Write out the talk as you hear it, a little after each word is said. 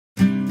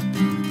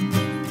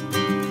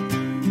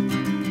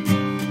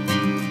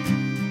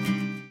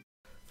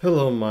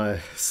Hello, my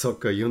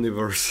soccer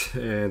universe,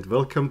 and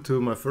welcome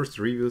to my first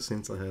review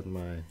since I had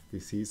my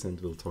disease. And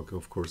we'll talk,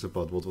 of course,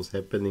 about what was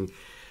happening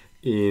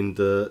in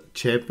the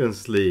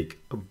Champions League.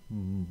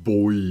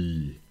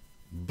 Boy.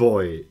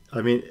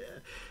 I mean,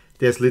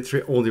 there's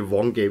literally only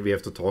one game we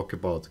have to talk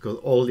about because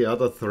all the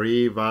other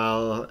three,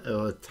 while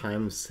at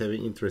times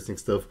having interesting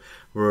stuff,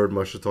 weren't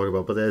much to talk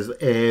about. But there's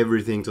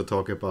everything to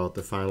talk about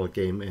the final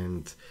game.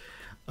 And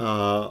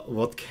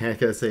what can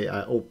I say?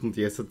 I opened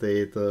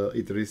yesterday the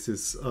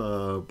Idris's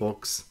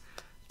box,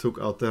 took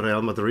out the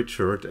Real Madrid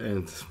shirt,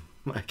 and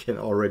I can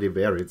already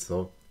wear it.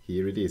 So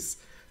here it is,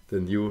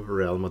 the new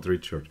Real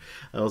Madrid shirt.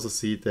 I also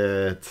see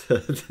that,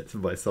 that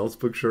my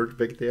Salzburg shirt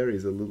back there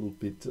is a little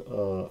bit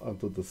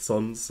under the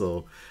sun,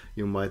 so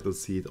you might not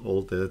see it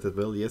all that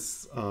well.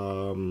 Yes,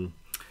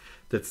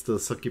 that's the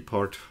sucky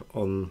part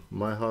on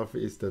my half,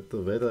 is that the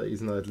weather is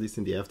now, at least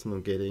in the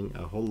afternoon, getting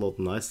a whole lot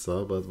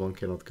nicer, but one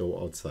cannot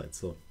go outside,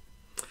 so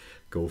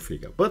go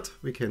figure. But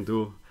we can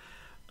do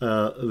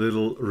a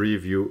little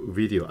review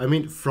video. I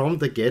mean, from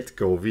the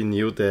get-go, we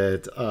knew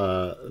that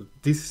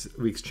this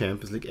week's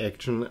Champions League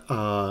action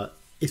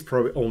is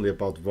probably only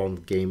about one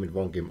game and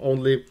one game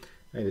only,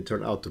 and it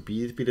turned out to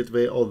be that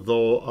way,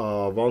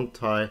 although one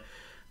tie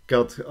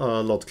got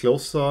a lot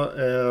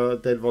closer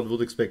than one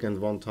would expect,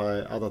 and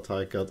other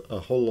tie got a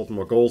whole lot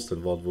more goals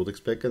than one would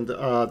expect, and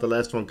the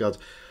last one got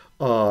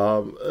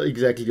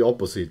exactly the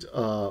opposite,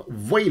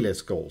 way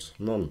less goals,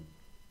 none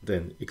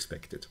than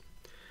expected.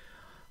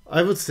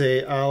 I would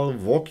say I'll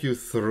walk you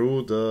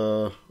through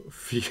the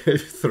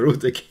through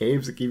the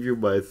games, give you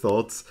my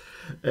thoughts,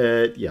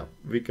 and yeah,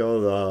 we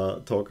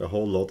gotta talk a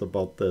whole lot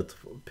about that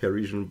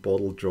Parisian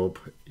Bottle Job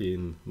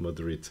in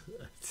Madrid.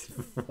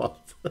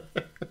 What?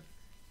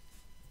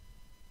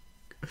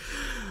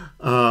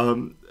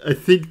 I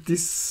think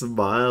this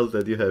smile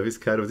that you have is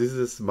this is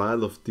a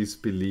smile of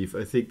disbelief.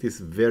 I think this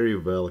very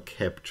well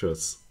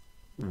captures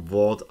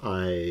what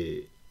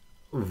I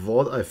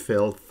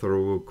felt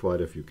through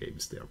quite a few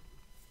games there.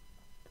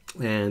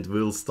 And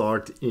we'll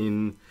start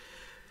in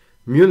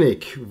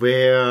Munich,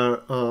 where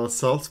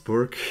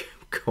Salzburg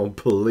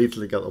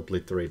completely got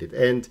obliterated.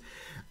 And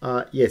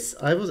yes,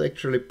 I was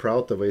actually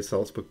proud the way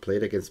Salzburg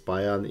played against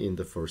Bayern in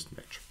the first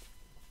match.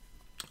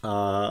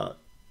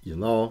 You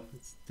know,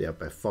 they're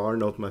by far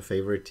not my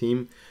favorite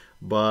team,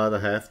 but I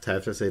have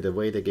to say the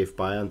way they gave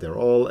Bayern their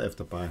all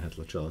after Bayern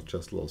had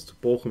just lost to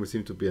Bochum, it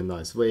seemed to be a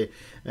nice way.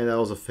 And I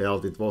also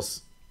felt it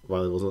was,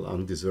 while it was not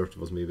undeserved, it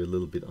was maybe a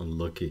little bit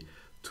unlucky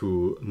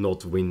to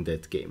not win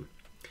that game.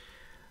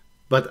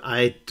 But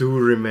I do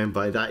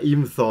remember, and I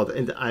even thought,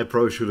 and I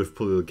probably should have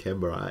put it on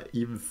camera, I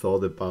even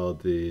thought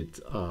about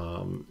it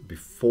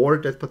before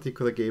that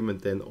particular game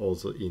and then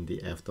also in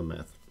the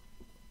aftermath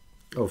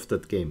of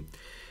that game.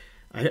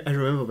 I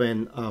remember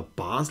when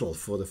Basel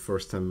for the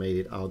first time made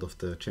it out of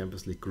the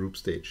Champions League group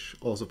stage,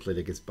 also played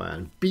against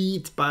Bayern,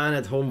 beat Bayern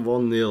at home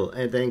 1-0,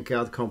 and then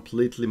got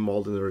completely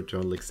mauled in the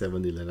return like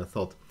 7-0, and I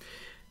thought,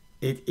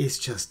 it is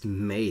just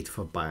made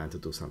for Bayern to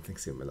do something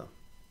similar.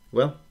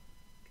 Well,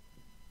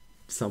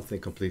 something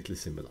completely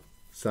similar.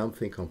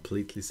 Something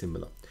completely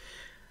similar.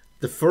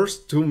 The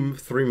first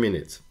 2-3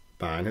 minutes,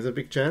 Bayern has a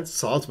big chance,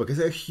 Salzburg has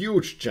a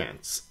huge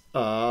chance.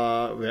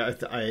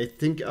 I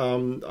think it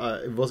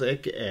was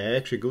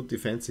actually a good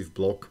defensive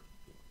block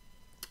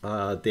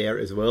there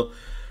as well.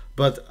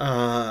 But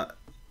what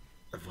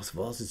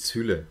was it?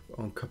 Süle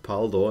on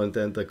Capaldo and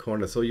then the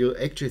corner. So you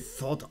actually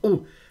thought,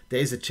 oh,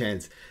 there's a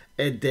chance.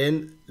 And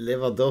then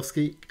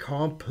Lewandowski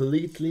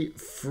completely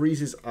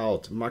freezes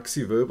out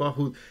Maxi Wöber,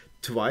 who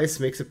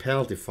twice makes a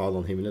penalty foul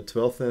on him in the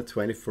 12th and the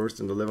 21st.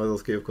 And the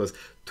Lewandowski, of course,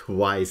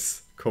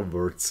 twice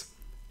converts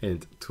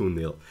and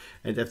 2-0.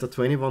 And after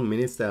 21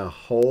 minutes, the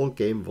whole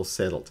game was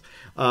settled.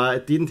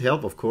 It didn't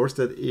help, of course,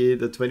 that in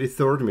the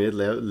 23rd minute,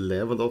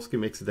 Lewandowski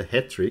makes it a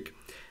hat-trick.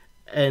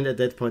 And at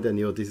that point, I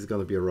knew this is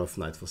going to be a rough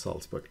night for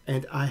Salzburg.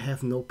 And I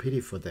have no pity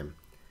for them,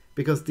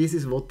 because this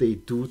is what they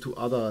do to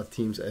other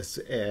teams as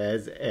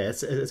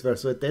well.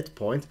 So at that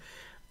point,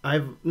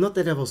 not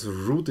that I was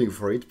rooting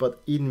for it,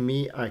 but in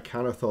me, I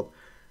kind of thought,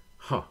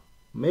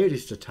 maybe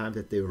it's the time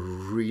that they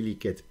really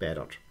get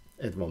battered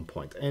at one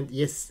point. And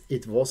yes,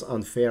 it was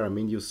unfair. I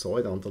mean, you saw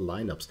it on the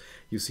lineups.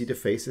 You see the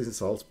faces in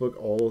Salzburg,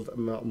 all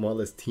more or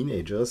less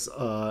teenagers,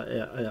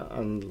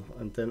 and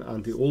then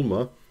Andi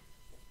Ulmer,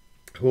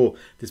 who,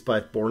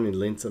 despite born in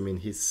Linz, I mean,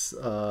 his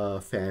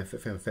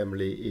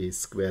family is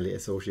squarely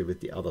associated with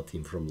the other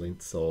team from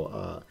Linz.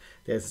 So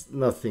there's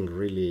nothing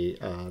really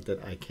that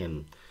I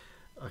can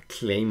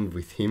claim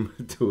with him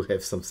to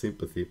have some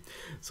sympathy.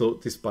 So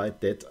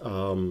despite that,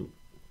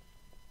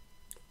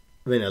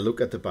 when I look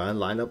at the Bayern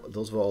lineup,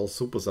 those were all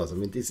superstars. I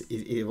mean,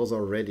 it was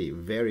already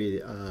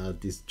very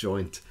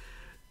disjoint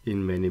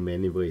in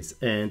many ways,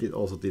 and it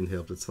also didn't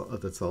help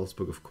that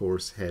Salzburg, of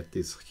course, had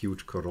this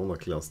huge Corona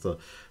cluster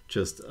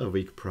just a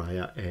week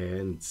prior,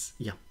 and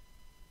yeah,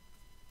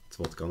 that's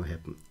what's gonna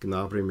happen.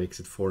 Gnabry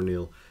makes it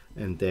 4-0,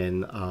 and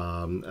then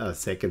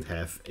second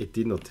half, it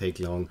did not take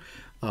long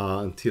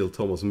until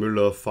Thomas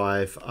Müller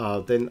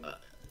 5. Then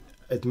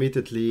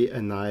admittedly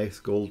a nice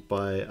goal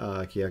by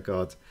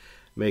Kjærgaard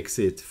makes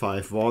it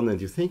 5-1,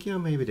 and you think, yeah,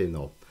 maybe they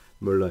know.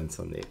 Müller and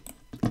Sané,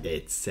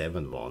 it's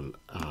 7-1,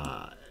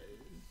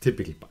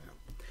 typically Bayern.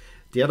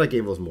 The other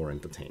game was more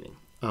entertaining.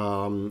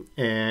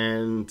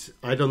 And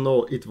I don't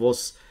know,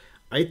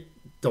 I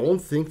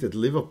don't think that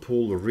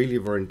Liverpool really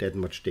were in that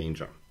much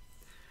danger.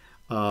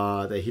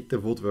 They hit the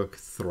woodwork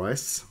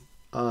thrice,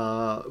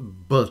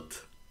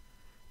 but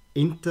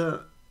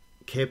Inter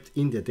kept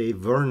in there. They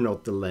were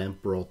not the lamb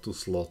brought to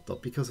slaughter,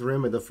 because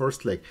remember the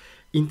first leg,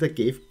 Inter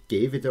gave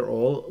it their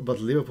all, but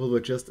Liverpool were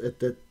just at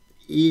that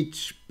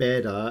each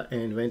better,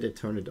 and when they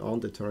turned it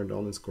on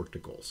and scored the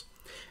goals.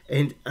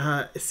 And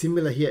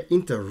similar here,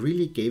 Inter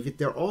really gave it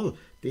their all.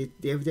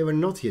 They were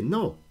not here.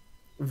 No,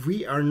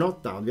 we are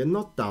not down. We are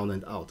not down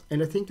and out.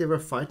 And I think they were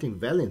fighting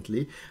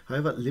valiantly.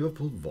 However,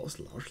 Liverpool was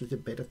largely the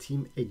better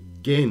team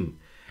again.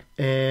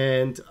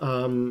 And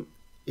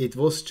it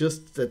was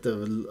just that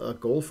the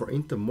goal for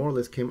Inter more or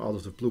less came out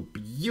of the blue.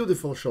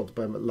 Beautiful shot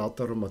by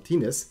Lautaro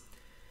Martinez.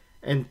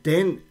 And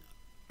then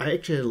I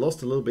actually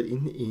lost a little bit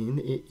in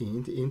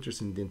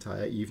interest in the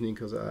entire evening,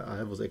 because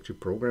I was actually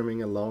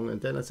programming along. And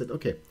then I said,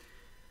 okay,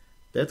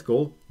 that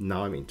goal,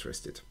 now I'm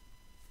interested.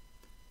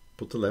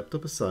 Put the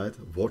laptop aside,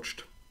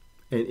 watched.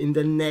 And in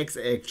the next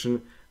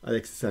action,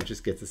 Alexis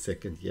Sanchez gets a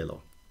second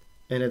yellow.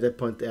 And at that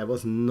point, there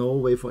was no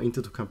way for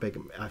Inter to come back.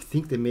 I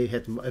think they may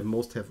at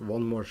most have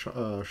one more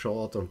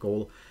shot on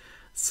goal.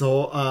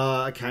 So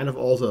kind of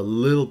also a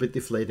little bit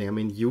deflating. I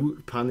mean,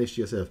 you punished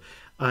yourself.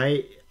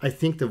 I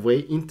think the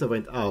way Inter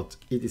went out,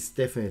 it is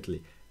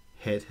definitely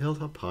head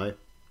held up high.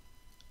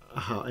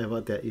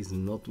 However, there is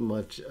not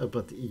much,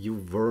 but you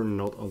were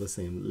not on the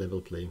same level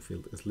playing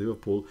field as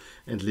Liverpool.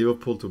 And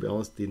Liverpool, to be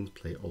honest, didn't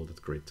play all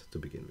that great to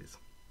begin with.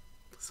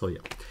 So yeah.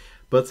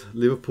 But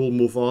Liverpool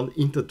move on.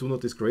 Inter do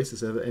not disgrace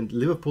themselves, and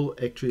Liverpool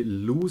actually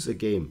lose a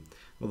game.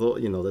 Although,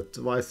 you know, that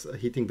was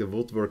hitting the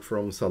woodwork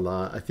from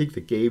Salah. I think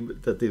the game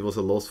that it was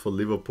a loss for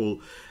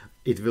Liverpool,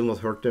 it will not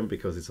hurt them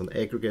because it's on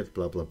aggregate,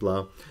 blah, blah,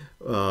 blah.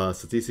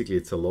 Statistically,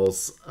 it's a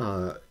loss.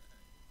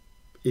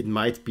 It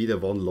might be the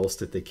one loss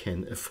that they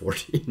can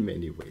afford in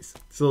many ways.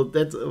 So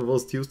that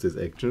was Tuesday's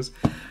actions.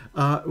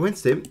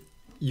 Wednesday,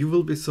 you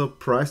will be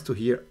surprised to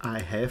hear I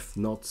have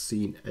not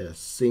seen a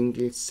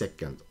single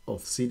second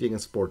of Seeding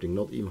and Sporting,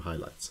 not even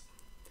highlights.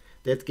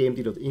 That game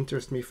did not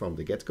interest me from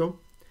the get-go.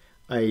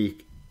 I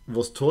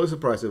was totally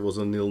surprised it was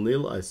a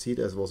 0-0. I see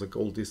there was a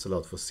goal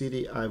disallowed for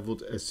City. I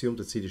would assume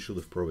that City should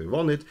have probably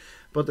won it,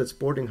 but that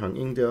Sporting hung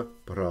in there.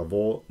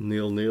 Bravo,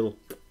 0-0.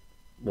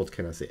 What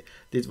can I say?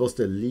 This was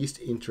the least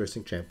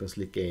interesting Champions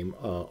League game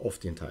of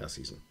the entire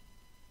season.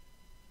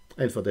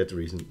 And for that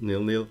reason,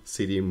 0-0,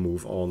 City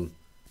move on.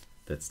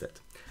 That's that.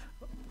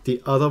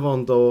 The other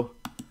one though,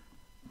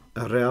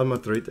 Real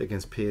Madrid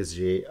against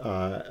PSG.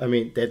 I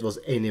mean, that was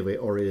anyway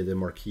already the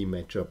marquee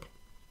matchup.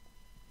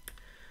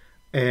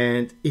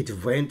 And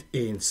it went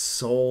in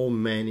so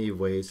many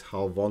ways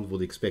how one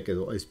would expect it,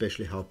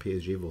 especially how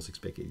PSG was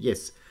expected.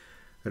 Yes,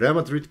 Real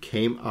Madrid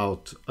came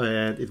out,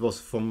 and it was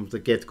from the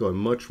get-go a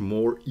much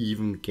more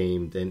even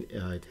game than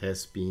it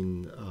has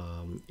been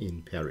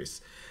in Paris.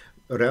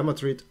 Real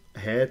Madrid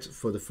had,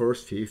 for the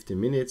first 15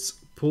 minutes,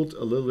 put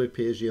a little bit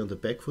PSG on the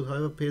back foot.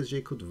 However,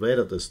 PSG could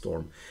weather the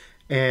storm.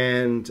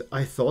 And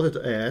I thought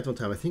at one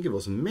time, I think it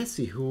was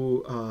Messi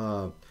who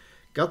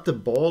got the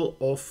ball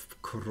off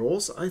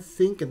Kroos, I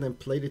think, and then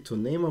played it to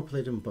Neymar,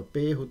 played it to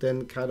Mbappe, who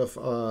then kind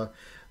of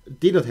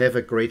did not have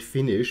a great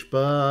finish.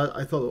 But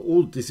I thought,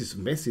 oh,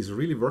 Messi is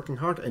really working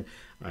hard. And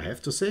I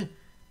have to say,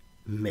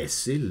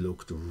 Messi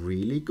looked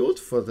really good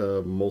for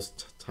the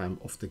most time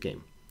of the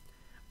game.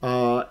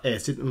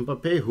 As did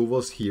Mbappe, who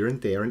was here and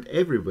there and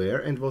everywhere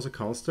and was a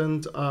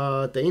constant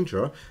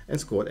danger and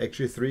scored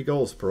actually 3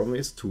 goals. Problem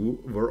is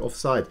 2 were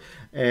offside.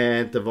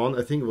 And the one,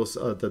 I think, was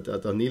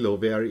the Danilo,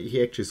 where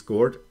he actually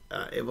scored.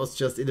 It was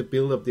just in the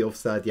build-up, the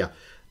offside. Yeah,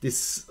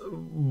 this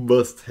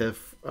must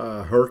have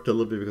hurt a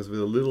little bit, because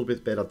with a little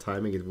bit better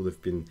timing, it would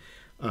have been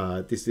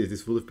this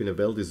would have been a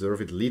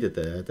well-deserved lead at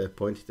that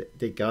point.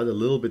 They got a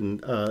little bit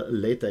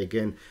later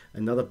again.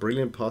 Another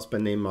brilliant pass by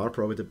Neymar,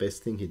 probably the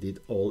best thing he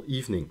did all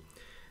evening.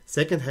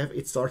 Second half,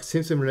 it starts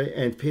similarly,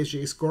 and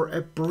PSG score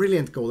a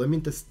brilliant goal. I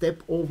mean, the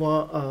step over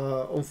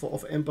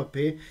of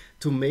Mbappe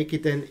to make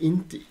it then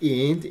in the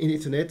end, in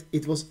the net,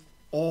 it was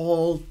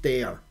all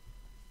there.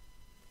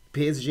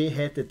 PSG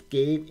had that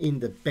game in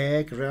the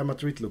bag. Real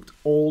Madrid looked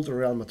old.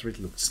 Real Madrid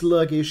looked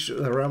sluggish.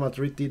 Real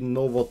Madrid didn't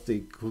know what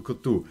they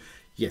could do.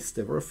 Yes,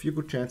 there were a few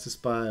good chances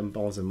by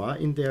Benzema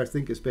in there. I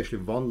think especially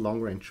one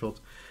long-range shot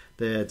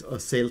that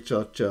sailed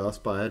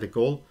just by the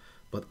goal.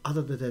 But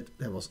other than that,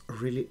 there was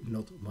really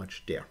not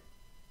much there.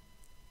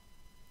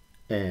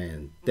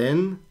 And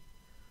then,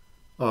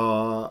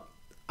 I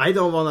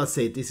don't want to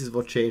say this is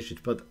what changed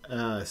it, but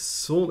as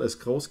soon as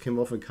Kroos came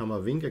off and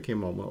Camavinga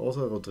came on, and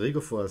also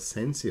Rodrigo for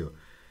Asensio,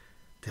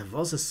 there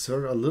was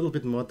a little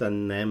bit more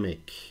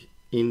dynamic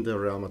in the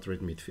Real Madrid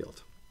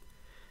midfield.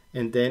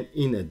 And then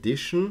in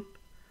addition,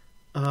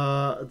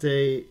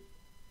 Benzema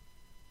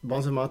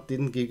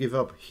didn't give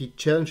up. He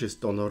challenges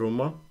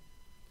Donnarumma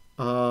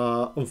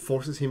and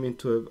forces him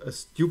into a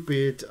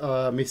stupid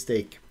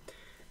mistake.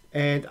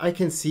 And I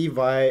can see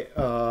why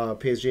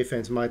PSG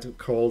fans might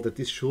call that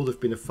this should have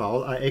been a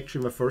foul.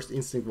 My first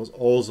instinct was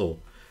also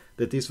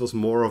that this was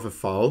more of a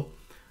foul.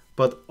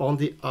 But on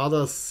the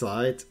other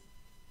side,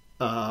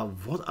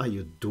 what are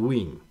you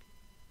doing?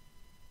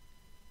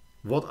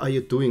 What are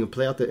you doing?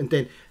 Play out there. And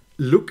then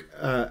look,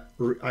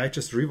 I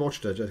just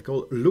rewatched that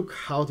goal. Look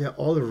how they're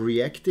all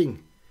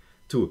reacting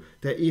to.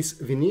 There is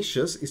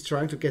Vinicius is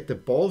trying to get the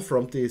ball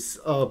from this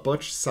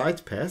botched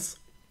side pass.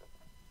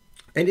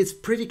 And it's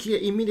pretty clear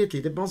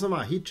immediately that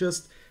Benzema, he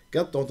just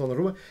got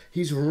Donnarumma.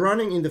 He's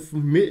running in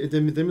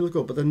the middle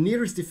goal, but the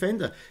nearest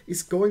defender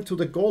is going to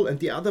the goal, and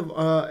the other,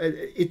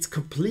 it's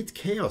complete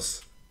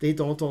chaos. They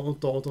don't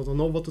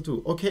know what to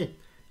do. Okay,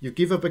 you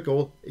give up a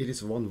goal, it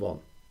is 1-1.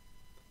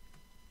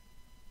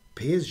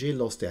 PSG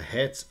lost their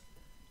heads.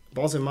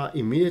 Benzema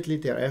immediately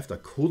thereafter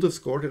could have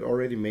scored it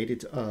already, made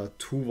it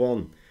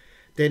 2-1.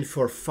 Then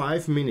for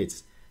 5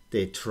 minutes,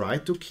 they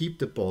tried to keep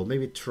the ball,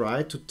 maybe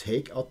tried to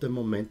take out the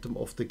momentum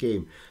of the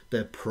game.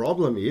 The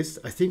problem is,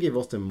 I think it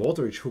was the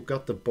Modric who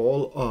got the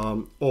ball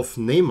off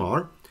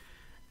Neymar,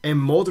 and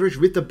Modric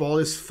with the ball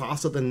is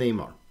faster than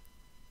Neymar.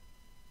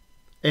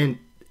 And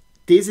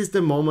this is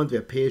the moment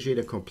where PSG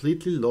then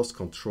completely lost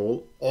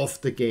control of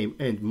the game,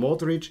 and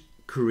Modric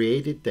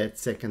created that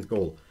second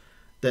goal.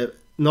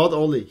 Not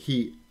only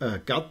he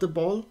got the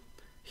ball,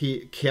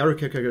 he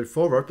carried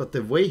forward, but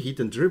the way he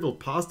then dribbled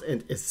past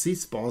and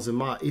assists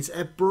Benzema is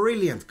a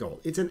brilliant goal.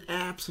 It's an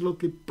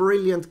absolutely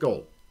brilliant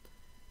goal.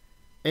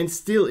 And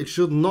still, it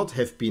should not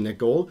have been a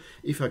goal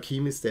if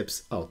Hakimi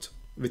steps out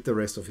with the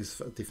rest of his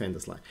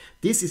defenders line.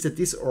 This is a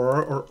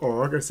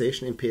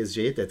disorganization in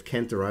PSG that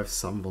can drive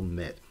someone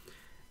mad.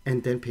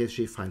 And then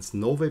PSG finds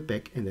no way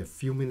back, and a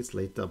few minutes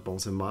later,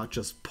 Benzema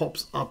just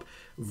pops up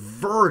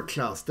world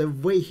class. The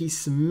way he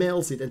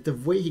smells it, and the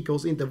way he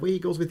goes in, the way he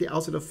goes with the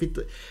outside of fit.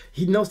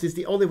 He knows this is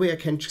the only way I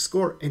can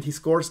score, and he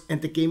scores,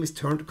 and the game is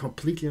turned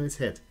completely on its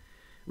head.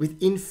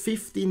 Within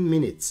 15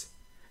 minutes,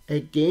 a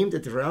game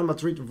that Real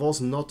Madrid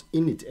was not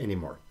in it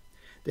anymore.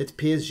 That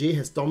PSG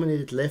has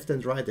dominated left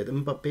and right, that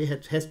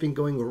Mbappé has been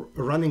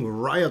running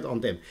riot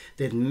on them,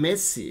 that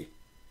Messi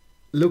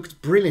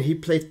looked brilliant. He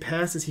played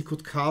passes, he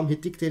could calm, he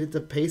dictated the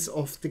pace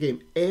of the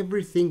game.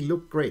 Everything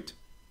looked great.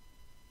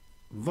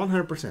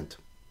 100%.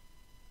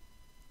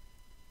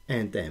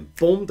 And then,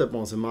 boom, the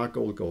Benzema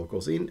goal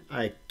goes in.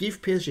 I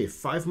give PSG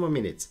 5 more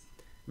minutes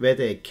where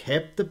they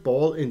kept the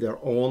ball in their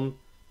own,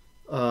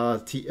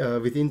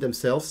 within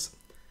themselves.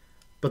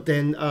 But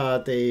then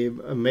they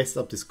messed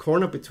up this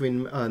corner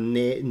between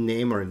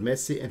Neymar and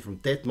Messi. And from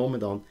that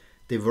moment on,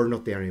 they were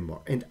not there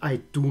anymore. And I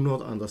do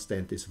not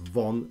understand this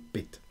one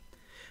bit.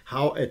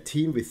 How a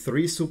team with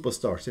 3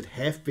 superstars that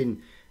have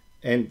been,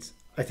 and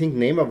I think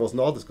Neymar was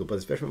not as good, but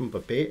especially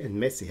Mbappé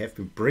and Messi have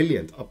been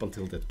brilliant up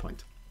until that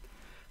point.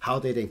 How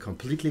they then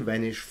completely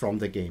vanish from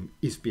the game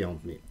is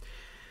beyond me.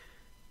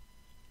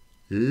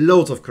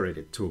 Loads of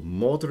credit to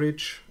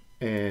Modric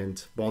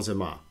and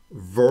Benzema,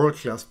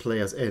 world-class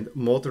players, and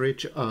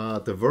Modric,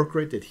 the work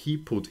rate that he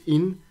put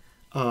in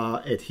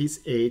at his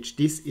age,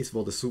 this is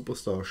what a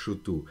superstar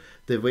should do.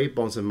 The way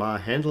Benzema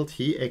handled,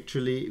 he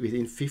actually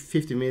within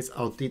 50 minutes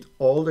outdid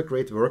all the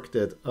great work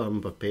that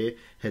Mbappé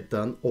had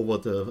done over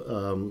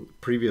the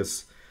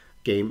previous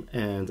game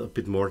and a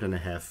bit more than a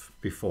half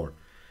before.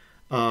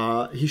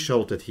 He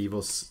showed that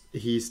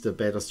he's the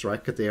better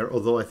striker there,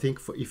 although I think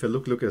if I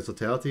look at the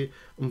totality,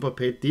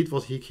 Mbappé did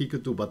what he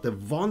could do. But the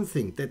one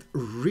thing that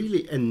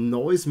really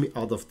annoys me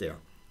out of there,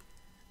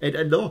 and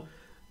I know,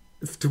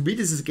 to me,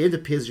 this is a game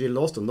that PSG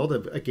lost, and not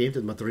a game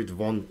that Madrid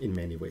won in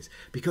many ways.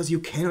 Because you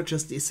cannot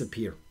just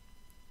disappear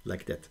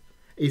like that.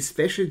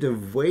 Especially the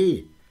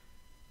way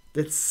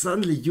that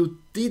suddenly you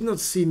did not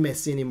see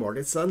Messi anymore.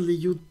 That suddenly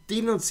you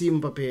did not see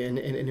Mbappé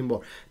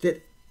anymore.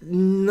 That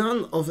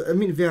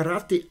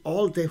Verratti,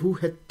 who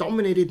had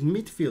dominated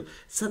midfield,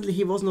 suddenly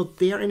he was not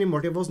there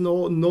anymore. There was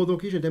no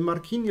occasion. Then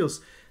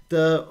Marquinhos,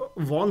 the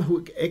one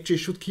who actually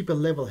should keep a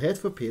level head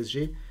for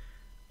PSG,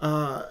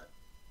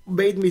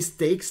 made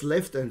mistakes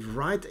left and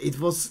right. It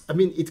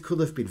could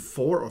have been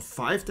 4 or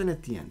 5 then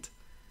at the end.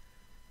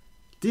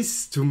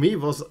 This, to me,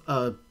 was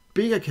a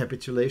bigger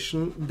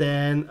capitulation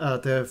than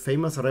the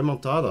famous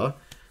remontada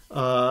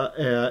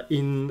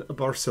in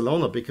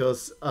Barcelona,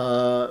 because,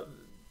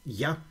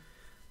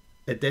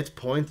 at that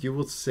point you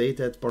would say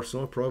that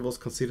Barcelona probably was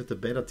considered a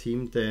better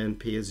team than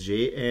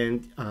PSG,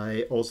 and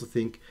I also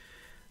think,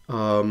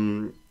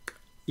 the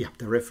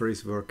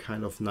referees were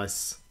kind of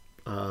nice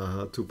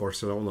to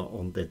Barcelona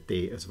on that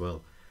day as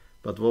well.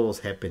 But what was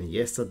happening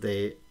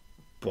yesterday,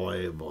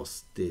 boy,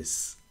 was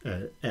this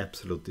an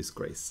absolute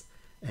disgrace.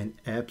 An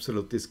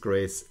absolute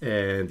disgrace.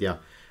 And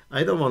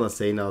I don't want to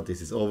say now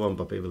this is over,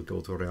 Mbappé will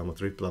go to Real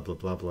Madrid, blah, blah,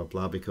 blah, blah,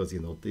 blah, because,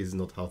 this is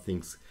not how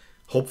things,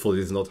 hopefully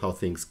this is not how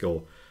things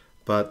go.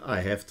 But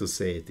I have to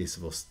say, this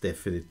was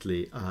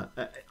definitely,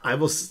 I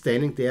was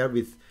standing there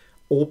with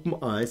open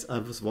eyes, I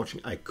was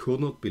watching, I could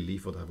not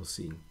believe what I was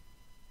seeing.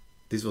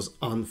 This was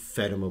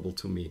unfathomable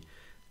to me,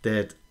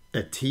 that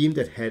a team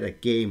that had a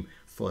game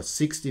for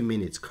 60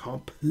 minutes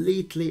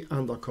completely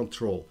under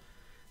control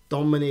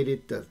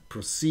dominated the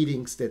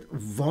proceedings, that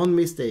one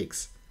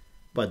mistakes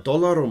by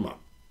Donnarumma,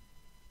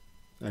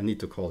 I need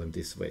to call him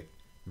this way,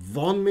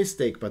 one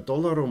mistake by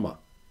Donnarumma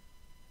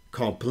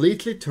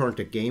completely turned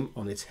the game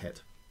on its head.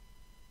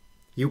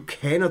 You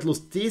cannot lose.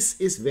 This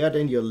is where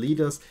then your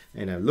leaders,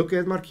 and I'm looking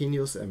at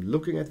Marquinhos, I'm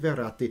looking at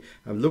Verratti,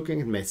 I'm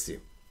looking at Messi,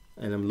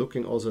 and I'm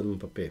looking also at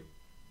Mbappe.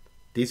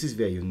 This is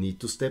where you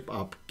need to step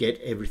up, get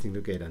everything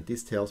together, and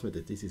this tells me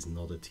that this is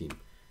not a team.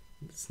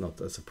 It's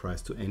not a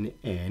surprise to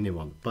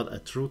anyone, but a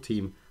true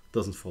team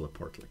doesn't fall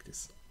apart like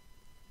this.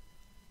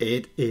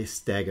 It is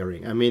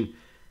staggering. I mean,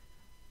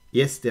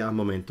 yes, there are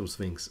momentum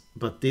swings,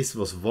 but this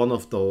was one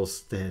of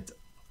those that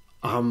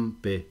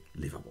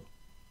unbelievable.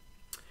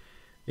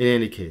 In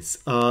any case,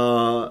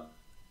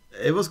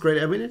 it was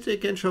great. I mean, it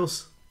again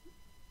shows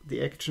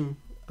the action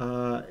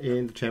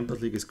in the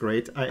Champions League is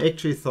great. I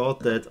actually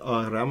thought that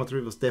Real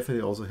Madrid was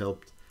definitely also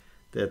helped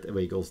that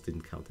away goals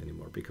didn't count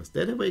anymore, because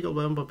that away goal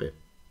by Mbappe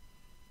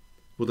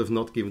would have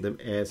not given them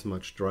as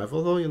much drive.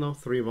 Although,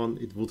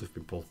 3-1, it would have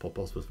been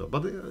possible as well.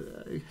 But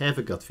I have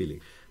a gut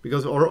feeling,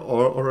 because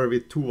or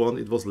with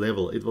 2-1, it was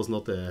level. It was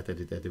not that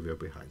they were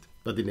behind.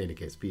 But in any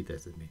case, be it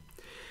as it may.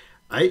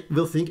 I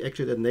will think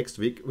actually that next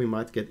week we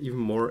might get even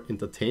more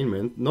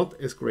entertainment. Not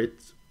as great,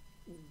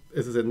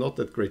 as I said, not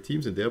that great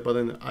teams in there, but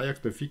an Ajax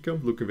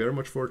Benfica, looking very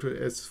much forward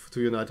to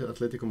United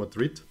Atletico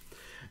Madrid.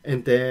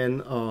 And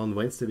then on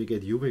Wednesday we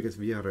get Juve against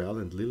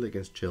Villarreal and Lille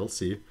against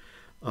Chelsea.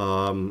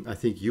 I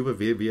think Juve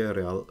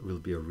Villarreal will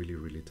be a really,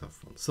 really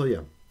tough one. So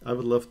yeah, I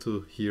would love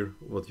to hear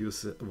what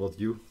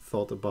you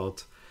thought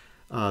about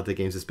the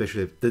games,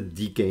 especially the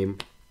D game.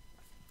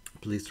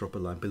 Please drop a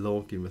line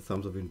below, give me a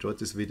thumbs up if you enjoyed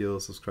this video,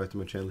 subscribe to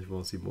my channel if you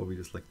want to see more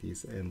videos like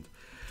these, and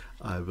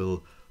I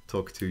will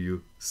talk to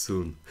you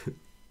soon.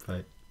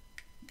 Bye.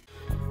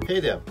 Hey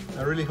there,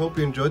 I really hope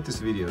you enjoyed this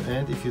video,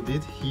 and if you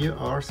did, here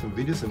are some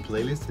videos and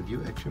playlists that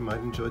you actually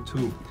might enjoy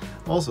too.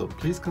 Also,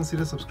 please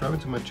consider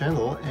subscribing to my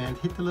channel and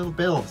hit the little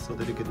bell so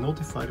that you get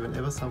notified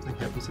whenever something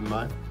happens in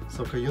my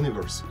soccer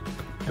universe.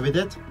 And with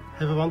that,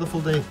 have a wonderful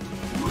day.